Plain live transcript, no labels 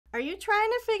Are you trying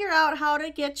to figure out how to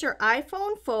get your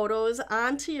iPhone photos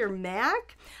onto your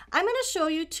Mac? I'm going to show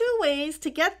you 2 ways to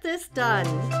get this done.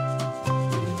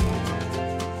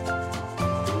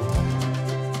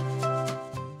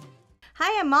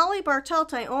 Hi, I'm Mollie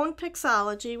Bartelt. I own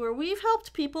Pixologie, where we've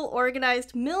helped people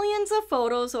organize millions of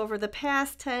photos over the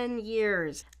past 10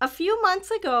 years. A few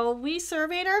months ago, we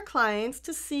surveyed our clients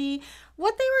to see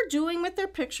what they were doing with their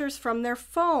pictures from their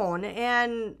phone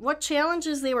and what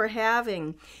challenges they were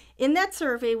having. In that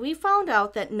survey, we found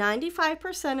out that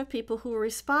 95% of people who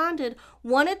responded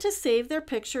wanted to save their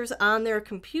pictures on their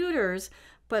computers,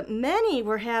 but many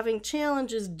were having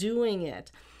challenges doing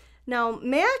it. Now,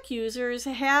 Mac users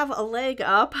have a leg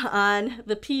up on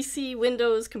the PC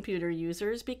Windows computer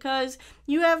users because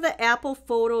you have the Apple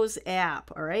Photos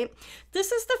app, all right?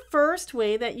 This is the first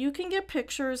way that you can get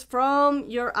pictures from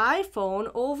your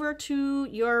iPhone over to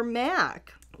your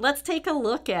Mac. Let's take a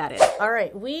look at it. All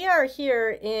right, we are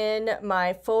here in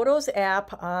my Photos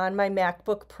app on my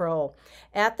MacBook Pro.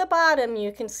 At the bottom,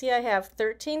 you can see I have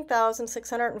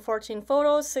 13,614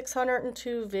 photos,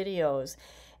 602 videos.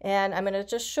 And I'm going to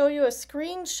just show you a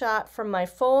screenshot from my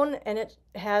phone, and it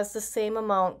has the same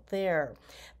amount there.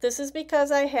 This is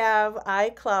because I have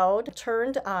iCloud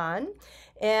turned on,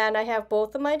 and I have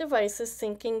both of my devices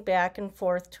syncing back and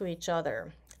forth to each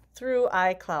other through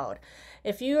iCloud.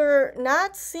 If you're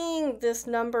not seeing this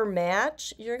number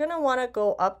match, you're going to want to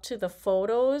go up to the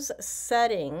Photos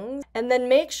settings and then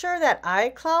make sure that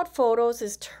iCloud Photos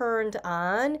is turned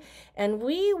on, and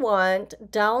we want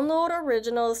download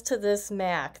originals to this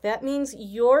Mac. That means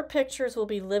your pictures will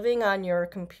be living on your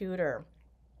computer.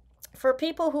 For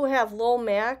people who have low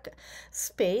Mac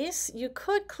space, you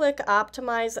could click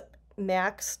Optimize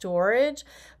Mac storage,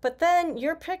 but then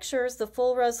your pictures, the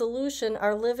full resolution,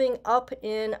 are living up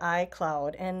in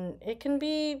iCloud, and it can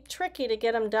be tricky to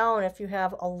get them down if you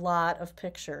have a lot of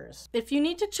pictures. If you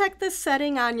need to check this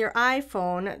setting on your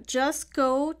iPhone, just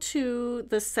go to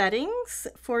the settings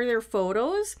for your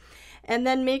photos and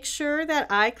then make sure that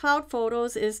iCloud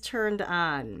Photos is turned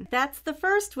on. That's the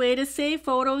first way to save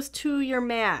photos to your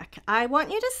Mac. I want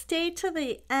you to stay to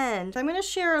the end. I'm going to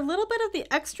share a little bit of the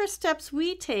extra steps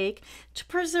we take to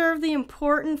preserve the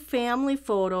important family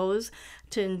photos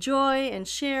to enjoy and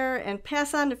share and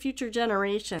pass on to future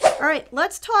generations. All right,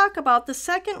 let's talk about the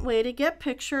second way to get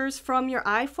pictures from your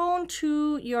iPhone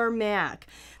to your Mac.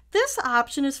 This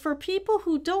option is for people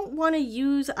who don't want to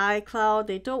use iCloud,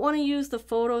 they don't want to use the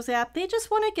Photos app, they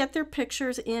just want to get their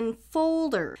pictures in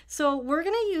folders. So we're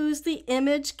going to use the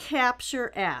Image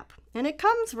Capture app, and it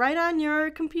comes right on your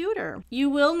computer. You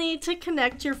will need to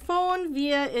connect your phone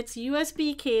via its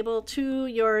USB cable to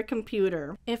your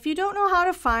computer. If you don't know how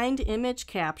to find Image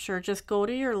Capture, just go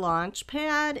to your launch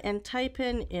pad and type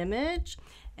in image,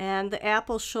 and the app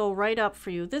will show right up for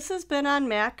you. This has been on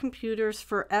Mac computers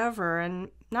forever, and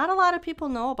not a lot of people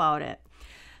know about it.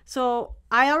 So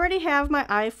I already have my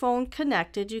iPhone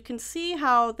connected. You can see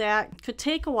how that could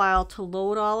take a while to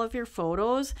load all of your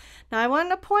photos. Now I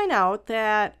wanted to point out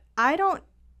that I don't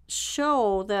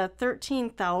show the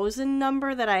 13,000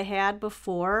 number that I had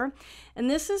before, and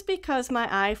this is because my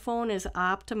iPhone is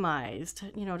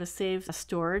optimized, to save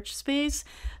storage space,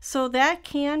 so that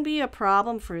can be a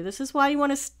problem for you. This is why you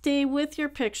want to stay with your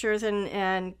pictures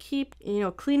and keep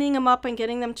cleaning them up and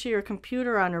getting them to your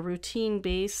computer on a routine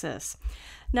basis.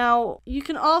 Now, you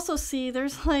can also see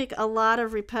there's like a lot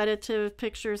of repetitive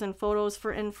pictures and photos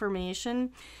for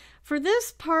information. For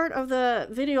this part of the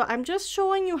video, I'm just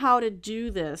showing you how to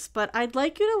do this, but I'd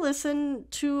like you to listen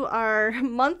to our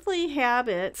monthly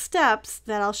habit steps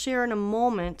that I'll share in a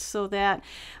moment so that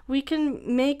we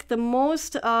can make the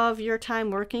most of your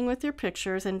time working with your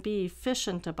pictures and be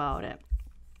efficient about it.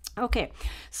 Okay,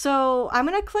 so I'm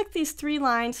going to click these 3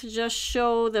 lines to just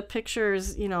show the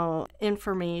pictures,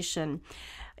 information.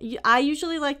 I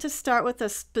usually like to start with a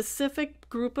specific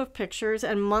group of pictures,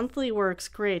 and monthly works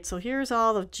great. So here's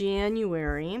all of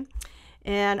January,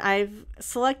 and I've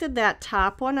selected that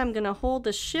top one. I'm going to hold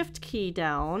the Shift key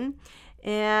down,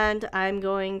 and I'm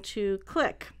going to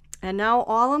click. And now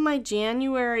all of my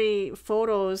January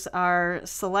photos are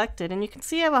selected, and you can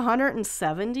see I have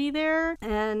 170 there.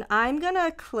 And I'm going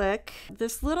to click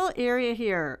this little area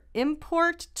here,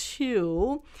 Import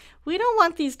to. We don't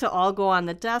want these to all go on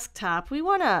the desktop. We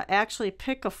want to actually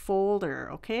pick a folder,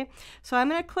 okay? So I'm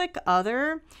going to click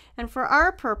Other, and for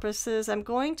our purposes, I'm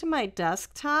going to my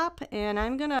desktop, and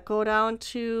I'm going to go down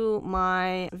to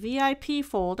my VIP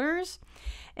folders,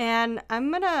 and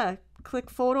I'm going to click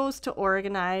Photos to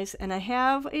organize, and I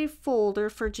have a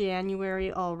folder for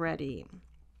January already.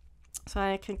 So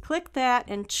I can click that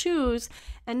and choose,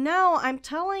 and now I'm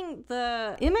telling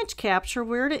the image capture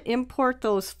where to import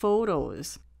those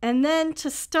photos. And then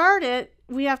to start it,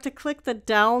 we have to click the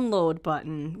download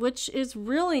button, which is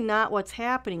really not what's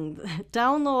happening.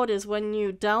 Download is when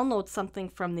you download something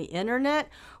from the internet.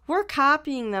 We're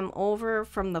copying them over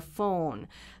from the phone.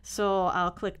 So I'll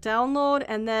click download,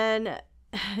 and then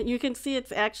you can see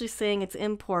it's actually saying it's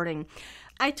importing.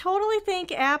 I totally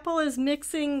think Apple is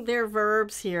mixing their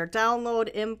verbs here. Download,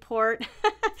 import.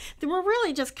 We're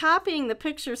really just copying the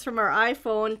pictures from our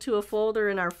iPhone to a folder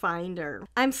in our Finder.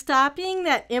 I'm stopping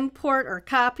that import or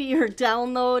copy or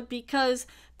download because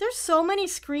there's so many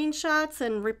screenshots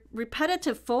and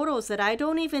repetitive photos that I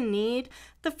don't even need.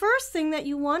 The first thing that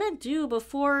you want to do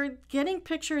before getting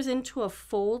pictures into a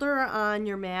folder on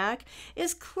your Mac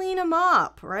is clean them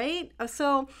up, right?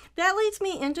 So that leads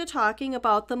me into talking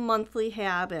about the monthly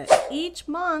habit. Each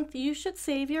month you should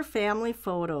save your family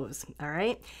photos, all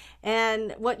right?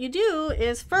 And what you do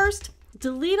is first,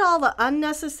 delete all the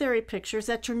unnecessary pictures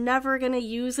that you're never going to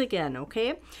use again,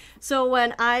 okay? So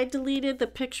when I deleted the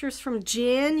pictures from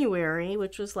January,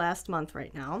 which was last month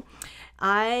right now,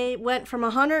 I went from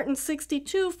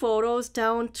 162 photos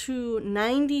down to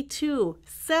 92,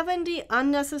 70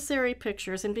 unnecessary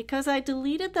pictures. And because I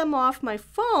deleted them off my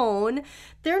phone,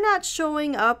 they're not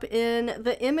showing up in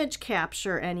the image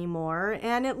capture anymore.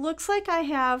 And it looks like I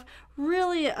have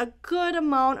really a good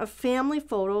amount of family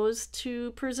photos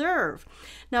to preserve.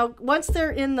 Now, once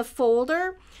they're in the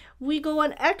folder, we go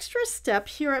an extra step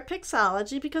here at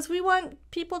Pixologie because we want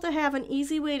people to have an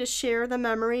easy way to share the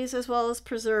memories as well as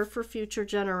preserve for future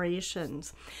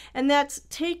generations. And that's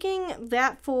taking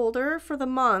that folder for the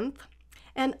month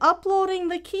and uploading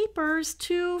the keepers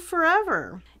to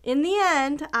forever. In the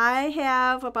end, I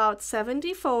have about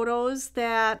 70 photos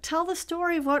that tell the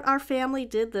story of what our family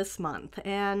did this month.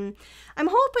 And I'm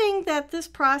hoping that this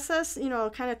process,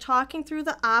 kind of talking through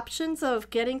the options of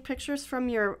getting pictures from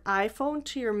your iPhone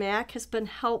to your Mac has been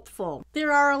helpful.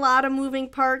 There are a lot of moving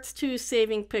parts to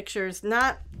saving pictures,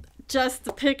 not just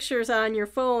the pictures on your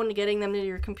phone, getting them to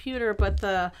your computer, but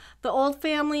the old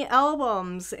family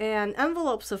albums and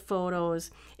envelopes of photos.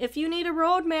 If you need a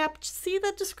roadmap, see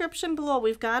the description below.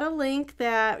 We've got a link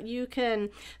that you can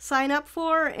sign up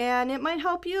for, and it might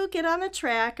help you get on the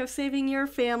track of saving your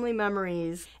family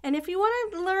memories. And if you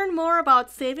want to learn more about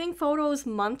saving photos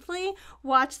monthly,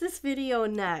 watch this video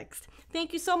next.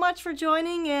 Thank you so much for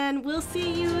joining, and we'll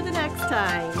see you the next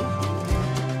time.